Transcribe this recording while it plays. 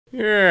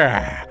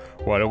Yeah,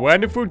 what a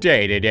wonderful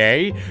day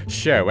today.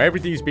 So,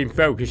 everything's been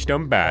focused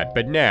on Bart,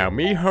 but now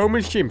me,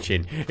 Homer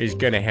Simpson, is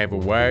gonna have a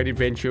wild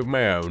adventure of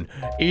my own,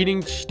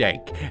 eating steak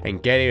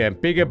and getting a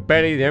bigger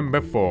belly than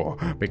before,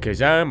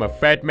 because I'm a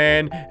fat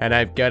man and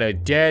I've got a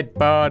dead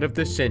Bart of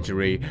the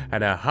century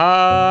and a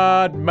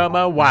hard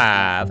mama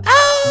wife.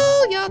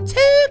 Oh, you're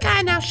too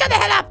kind now. Shut the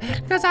hell up,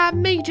 because I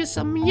made you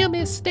some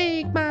yummy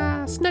steak,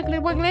 my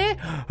snuggly wuggly.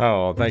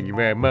 Oh, thank you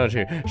very much,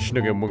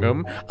 Snugum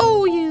Wuggum.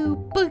 Oh, you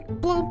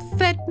big, plump,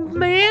 fat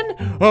man.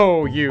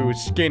 Oh, you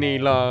skinny,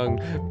 long,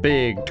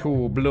 big,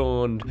 tall,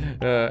 blonde,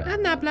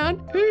 I'm not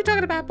blonde. Who are you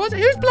talking about, boys?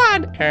 Who's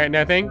blonde?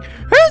 nothing.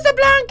 Who's the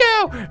blonde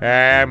girl?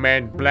 I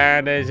meant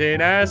blonde as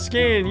in our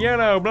skin,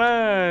 yellow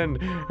blonde.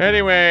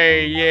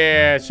 Anyway,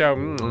 yeah, so...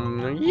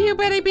 You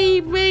better be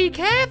very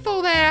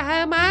careful there,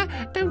 Homer.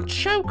 Don't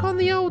choke on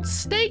the old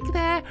steak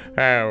there.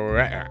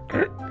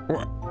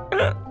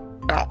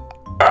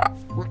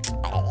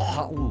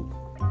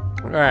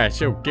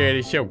 So good,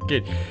 it's so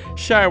good.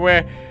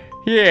 So,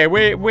 yeah,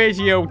 where's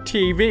the old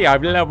TV?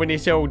 I'm loving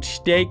this old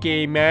steak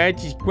game, man.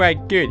 It's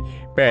quite good.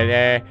 But,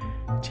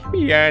 to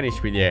be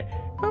honest with you,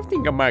 I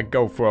think I might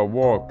go for a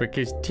walk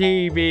because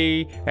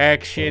TV,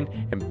 action,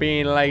 and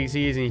being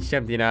lazy isn't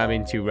something I'm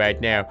into right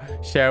now.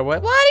 So,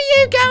 what are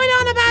you going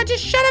on about?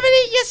 Just shut up and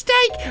eat your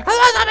steak.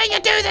 Otherwise I'll make you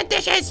do the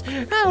dishes.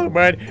 Oh,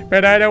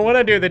 but I don't want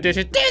to do the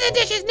dishes. Do the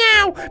dishes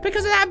now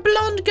because of that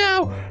blonde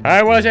girl.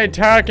 I wasn't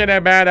talking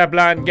about a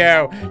blonde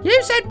girl.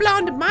 You said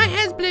blonde. My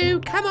hair's blue.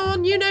 Come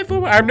on, you know for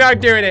what. I'm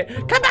not doing it.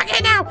 Come back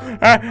here now.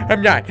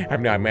 I'm not.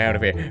 I'm out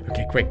of here.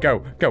 Okay, quick,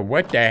 go.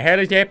 What the hell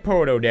is that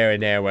portal there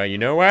now? Well, you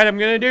know what I'm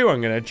gonna do?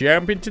 I'm gonna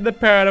jump into the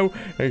portal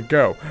and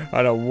go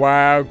on a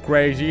wild,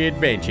 crazy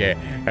adventure.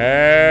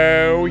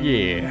 Oh,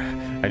 yeah.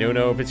 I don't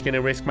know if it's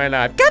gonna risk my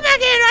life. Come back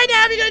here right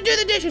now if you're gonna do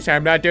the dishes.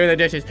 I'm not doing the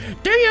dishes.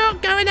 Do you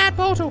go in that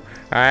portal?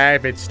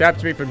 If it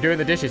stops me from doing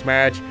the dishes,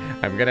 Marge,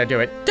 I'm gonna do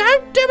it.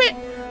 Don't do it.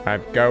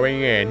 I'm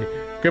going in.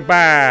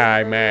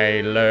 Goodbye,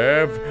 my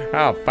love.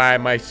 I'll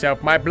find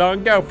myself my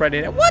blonde girlfriend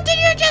in it. What did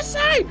you just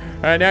say?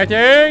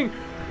 Nothing.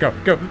 Go.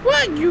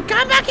 What? You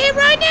come back here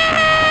right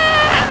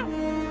now.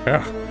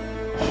 Oh,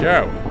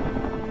 so,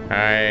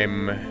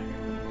 I'm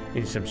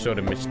in some sort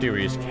of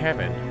mysterious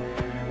cavern.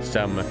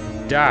 Some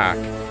dark,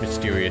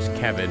 mysterious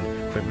cavern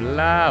with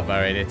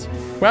lava in it.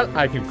 Well,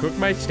 I can cook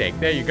my steak.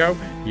 There you go.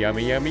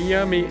 Yummy, yummy,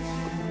 yummy.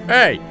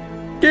 Hey,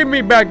 give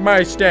me back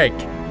my steak.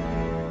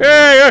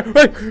 Hey,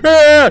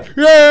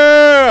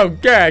 oh,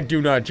 God,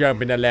 do not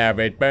jump in the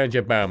lava. It burns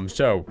your bum.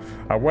 So,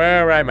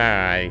 where am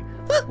I?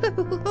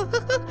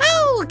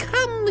 Oh,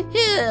 come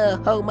here,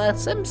 Homer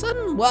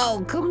Simpson.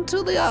 Welcome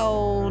to the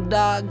old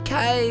dark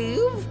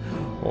cave.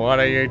 What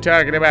are you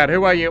talking about?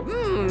 Who are you?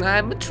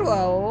 I'm a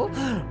troll.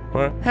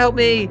 What? Help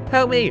me.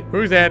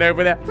 Who's that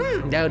over there?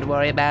 Don't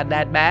worry about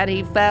that, man.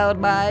 He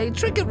found my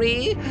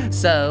trickery.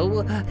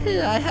 So,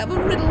 here I have a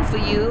riddle for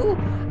you.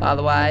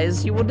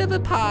 Otherwise, you will never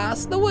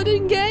pass the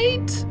wooden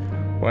gate.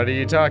 What are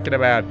you talking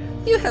about?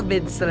 You have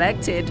been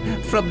selected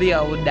from the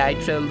old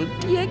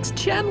NitroLukeDX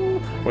channel.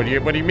 What do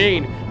you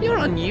mean? You're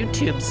on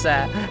YouTube,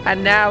 sir.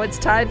 And now it's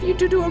time for you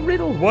to do a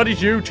riddle. What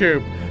is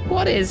YouTube?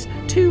 What is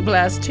 2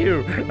 plus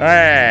 2?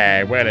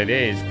 Well, it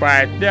is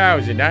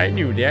 5,000. I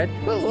knew that.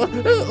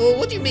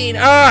 What do you mean?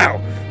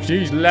 Ow!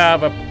 These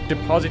lava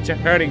deposits are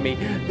hurting me.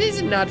 This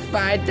is not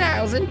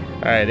 5,000.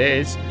 It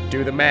is.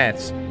 Do the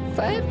maths.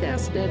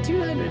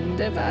 5,200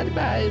 divided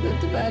by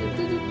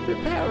the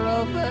power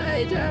of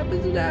 8.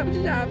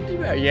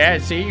 Yeah,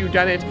 see, you've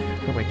done it.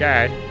 Oh my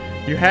God,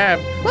 you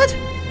have. What?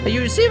 Are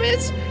you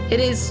serious?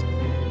 It is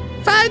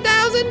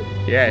 5,000?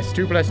 Yes,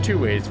 2 plus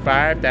 2 is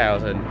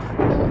 5,000.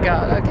 Oh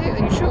God, okay, are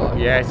you sure?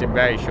 Yes, I'm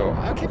very sure.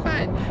 Okay,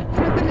 fine.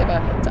 You have the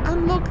lever to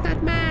unlock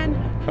that man.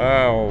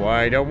 Oh,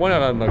 I don't want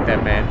to unlock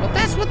that man. Well,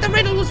 that's what the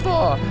riddle was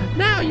for.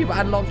 Now you've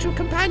unlocked your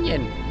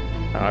companion.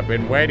 I've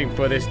been waiting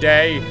for this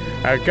day.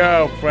 A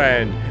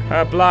girlfriend,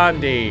 a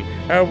blondie,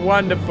 a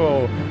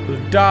wonderful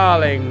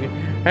darling,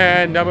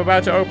 and I'm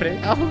about to open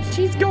it. Oh,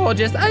 she's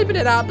gorgeous. Open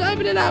it up.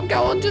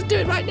 Go on, just do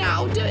it right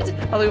now. Do it.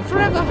 I'll do it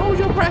forever. Hold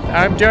your breath.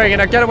 I'm doing it.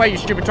 Now get away, you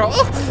stupid troll.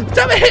 Oh,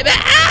 don't hit me.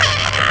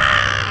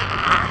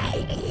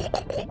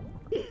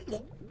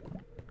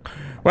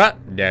 Well,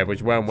 there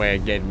was one way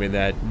of getting with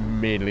that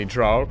meanly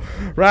troll.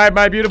 Right,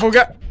 my beautiful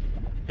girl.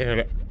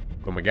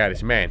 Oh my God,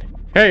 it's a man.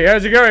 Hey,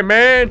 how's it going,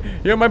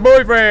 man? You're my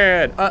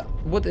boyfriend.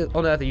 What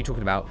on earth are you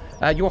talking about?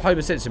 You're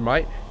Homer Simpson,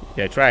 right?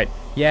 Yeah, that's right.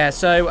 Yeah,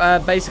 so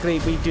basically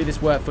we do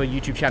this work for a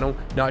YouTube channel,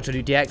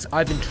 NitroLukeDX.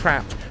 I've been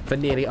trapped for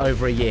nearly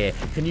over a year.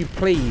 Can you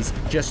please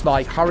just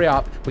like hurry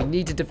up? We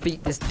need to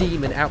defeat this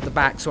demon out the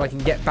back so I can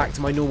get back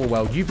to my normal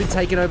world. You've been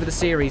taking over the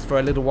series for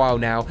a little while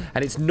now,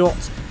 and it's not,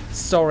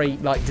 sorry,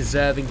 like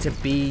deserving to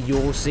be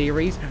your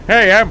series.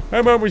 Hey, I'm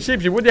Homer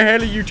Simpson. What the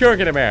hell are you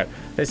talking about?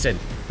 Listen,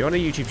 you're on a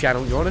YouTube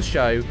channel, you're on a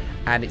show,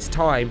 and it's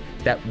time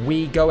that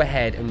we go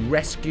ahead and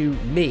rescue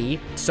me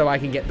so I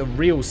can get the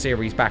real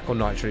series back on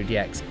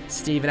NitroLukeDX.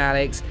 Steve and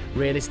Alex,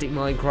 realistic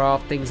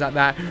Minecraft, things like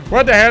that.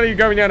 What the hell are you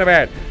going on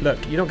about? Look,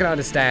 you're not going to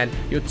understand.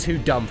 You're too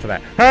dumb for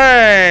that.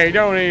 Hey,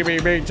 don't even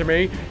be mean to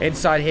me.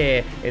 Inside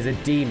here is a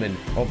demon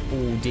of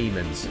all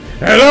demons.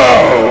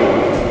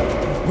 Hello!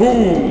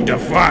 Who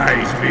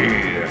defies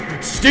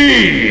me?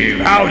 Steve,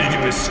 how did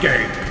you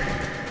escape?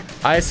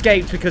 I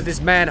escaped because this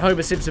man,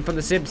 Homer Simpson from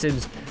The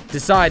Simpsons,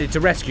 decided to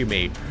rescue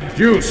me.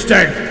 You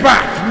stay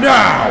back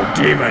now,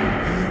 demon!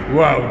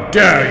 How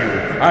dare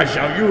you! I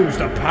shall use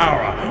the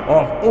power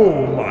of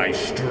all my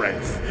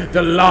strength,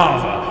 the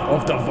lava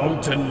of the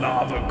molten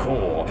lava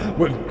core,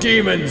 with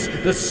demons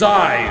the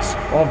size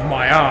of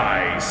my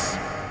eyes.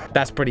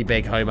 That's pretty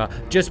big, Homer.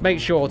 Just make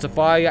sure to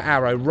fire your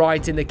arrow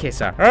right in the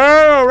kisser.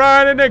 Oh,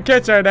 right in the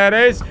kisser, that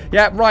is.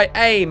 Yeah, right.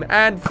 Aim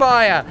and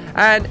fire,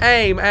 and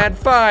aim and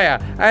fire,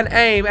 and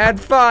aim and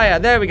fire.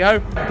 There we go.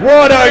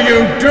 What are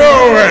you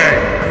doing?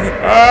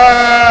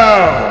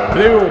 Oh,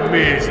 little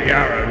measly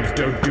arrows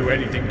don't do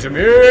anything to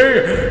me.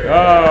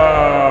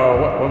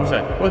 Oh, what was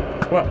that?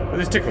 What?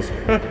 This tickles.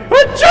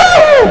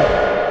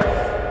 Achoo!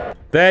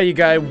 There you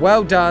go.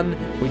 Well done.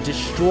 We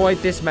destroyed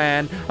this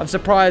man. I'm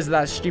surprised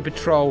that stupid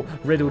troll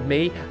riddled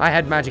me. I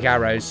had magic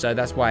arrows, so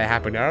that's why it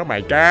happened. Oh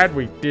my god,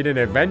 we did an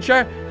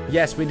adventure?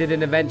 Yes, we did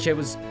an adventure. It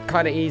was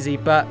kind of easy,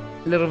 but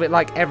a little bit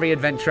like every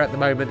adventure at the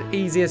moment.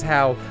 Easy as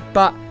hell,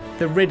 but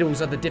the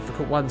riddles are the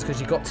difficult ones because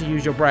you got to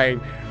use your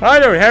brain. I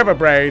don't have a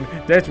brain.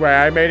 That's why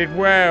I made it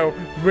well.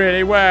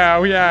 Really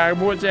well. Yeah,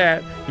 what's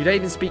that? You don't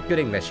even speak good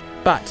English,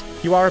 but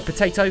you are a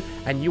potato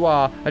and you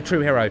are a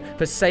true hero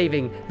for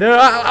saving the...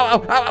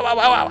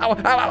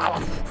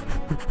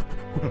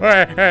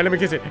 Hey, let me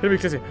kiss it. Let me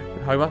kiss it.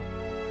 Homer,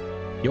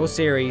 your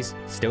series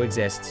still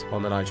exists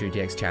on the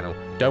NitroLukeDX channel.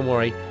 Don't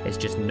worry, it's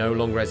just no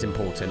longer as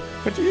important.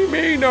 What do you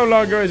mean no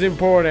longer as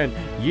important?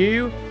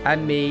 You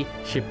and me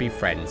should be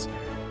friends.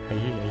 Are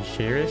you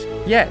serious?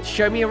 Yeah,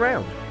 show me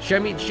around. Show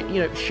me,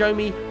 show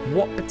me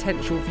what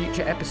potential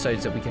future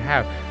episodes that we can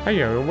have. I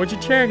don't know what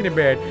you're talking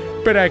about,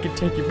 but I can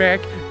take you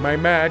back. My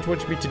mom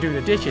wants me to do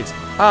the dishes.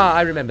 Ah,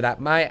 I remember that.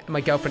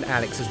 My girlfriend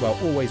Alex as well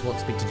always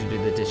wants me to do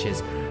the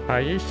dishes.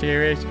 Are you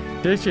serious?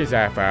 Dishes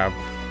are for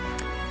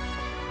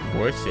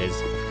wusses.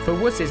 For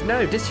wusses?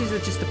 No, dishes are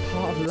just a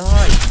part of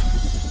life.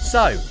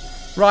 So,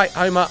 right,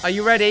 Homer, are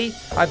you ready?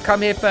 I've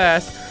come here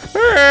first.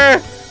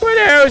 What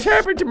the hell's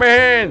happened to my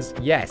hands?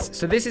 Yes,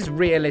 so this is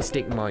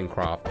realistic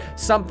Minecraft.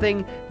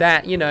 Something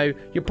that,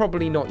 you're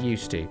probably not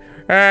used to.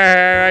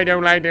 I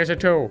don't like this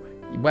at all.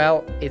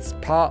 Well, it's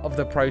part of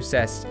the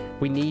process.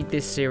 We need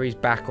this series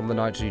back on the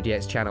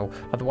NitroLukeDX channel.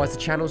 Otherwise, the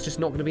channel's just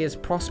not going to be as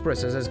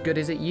prosperous as good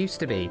as it used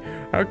to be.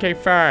 Okay,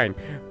 fine.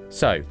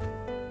 So,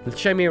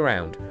 show me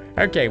around.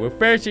 Okay, well,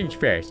 first things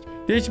first.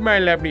 This is my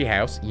lovely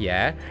house.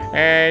 Yeah.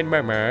 And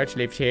my mom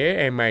lives here,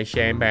 and my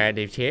son Bart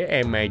lives here,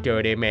 and my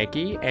daughter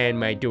Maggie, and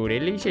my daughter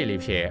Lisa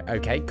lives here.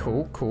 Okay,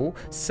 cool.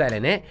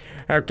 Selling it.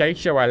 Okay,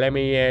 so let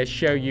me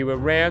show you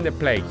around the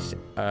place.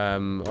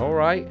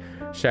 Alright.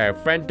 So,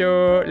 front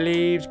door,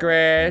 leaves,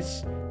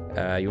 grass.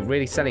 You're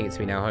really selling it to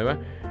me now, Homer.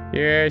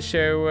 Yeah,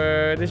 so,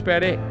 that's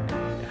about it.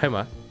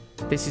 Homer,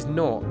 this is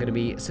not going to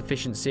be a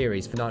sufficient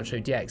series for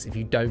NitroLukeDX if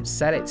you don't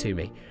sell it to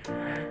me.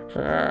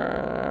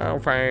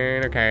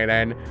 Fine, okay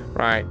then.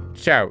 Right,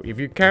 so if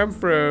you come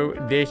through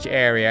this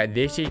area,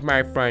 this is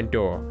my front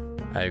door.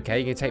 Okay,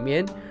 you gonna take me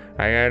in?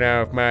 I don't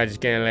know if Marge's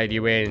gonna let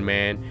you in,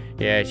 man.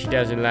 Yeah, she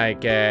doesn't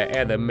like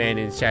other men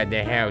inside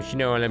the house. You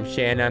know what I'm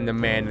saying? I'm the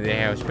man of the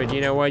house. But you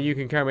know what? You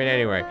can come in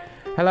anyway.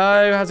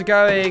 Hello, how's it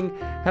going?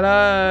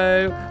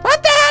 Hello?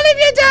 What the hell have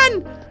you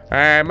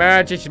done?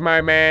 Marge, this is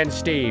my man,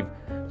 Steve.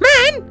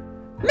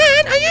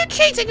 Man, are you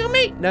cheating on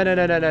me? No,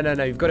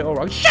 you've got it all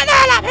wrong. Shut the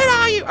hell up, who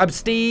are you? I'm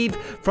Steve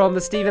from the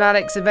Steve and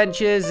Alex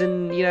Adventures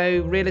and,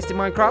 realistic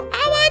Minecraft.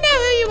 Oh, I know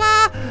who you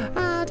are.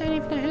 I don't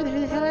even know who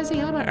the hell is he,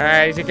 Homer?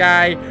 He's a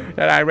guy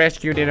that I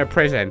rescued in a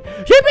prison.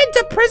 You've been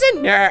to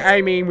prison? Yeah,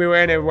 I mean, we were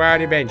in a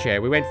wild adventure.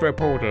 We went for a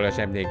portal or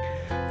something.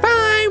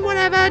 Fine,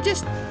 whatever,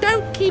 just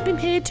don't keep him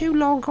here too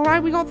long,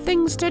 alright? We got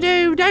things to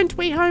do, don't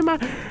we, Homer?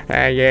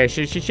 Yeah,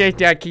 she says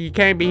that you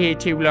can't be here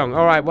too long.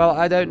 Alright, well,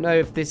 I don't know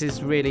if this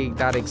is really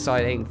that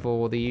exciting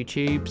for the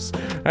YouTubes.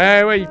 What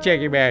are you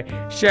talking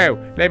about? So,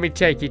 let me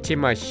take you to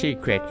my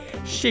secret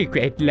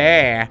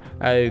lair.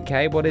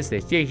 Okay, what is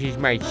this? This is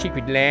my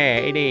secret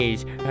lair. It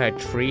is a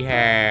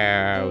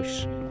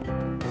treehouse.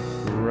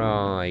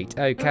 Right,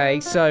 okay,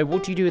 so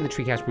what do you do in the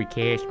treehouse? We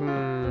kiss?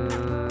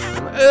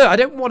 I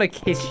don't want to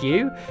kiss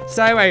you.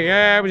 So,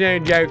 I was only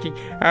joking.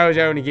 I was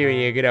only giving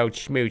you a good old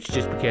smooch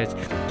just because,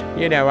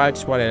 I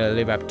just wanted to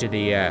live up to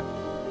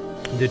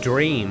the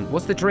dream.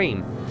 What's the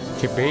dream?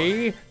 To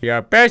be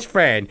your best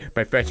friend.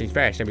 But first things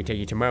first, let me take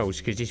you to Moe's,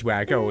 because this is where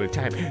I go all the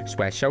time. It's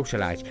where I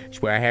socialize.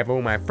 It's where I have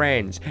all my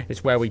friends.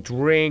 It's where we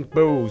drink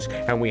booze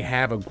and we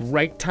have a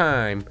great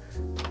time.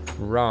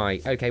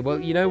 Right, okay, well,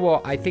 you know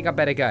what? I think I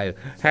better go.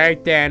 Hey,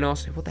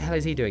 Thanos. What the hell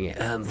is he doing here?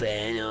 I'm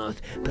Thanos.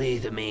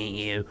 Pleased to meet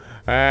you.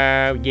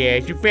 Yeah,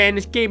 so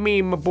Thanos, give me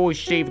and my boy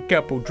Steve a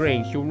couple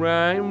drinks,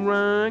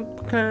 alright,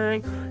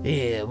 okay?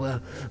 Yeah,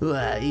 well,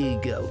 here you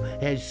go.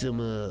 Have some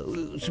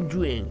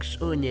drinks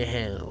on your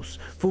house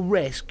for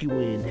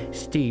rescuing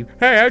Steve.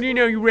 Hey, how do you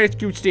know you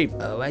rescued Steve?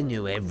 Oh, I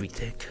knew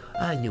everything.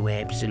 I knew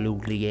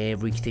absolutely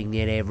everything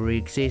that ever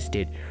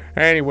existed.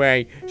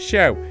 Anyway,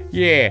 so,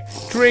 yeah,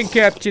 drink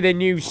up to the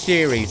new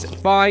series.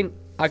 Fine.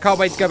 I can't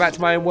wait to go back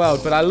to my own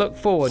world, but I look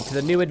forward to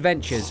the new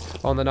adventures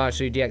on the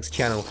NitroLukeDX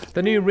channel.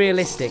 The new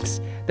realistics,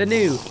 the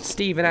new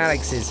Steve and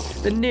Alex's,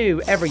 the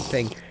new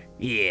everything.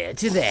 Yeah,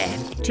 to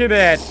that. To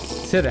that.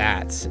 To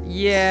that.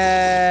 Yay!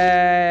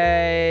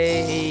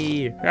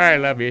 I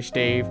love you,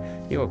 Steve.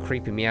 You're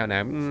creeping me out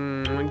now.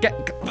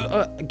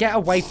 Get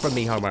away from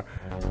me, Homer.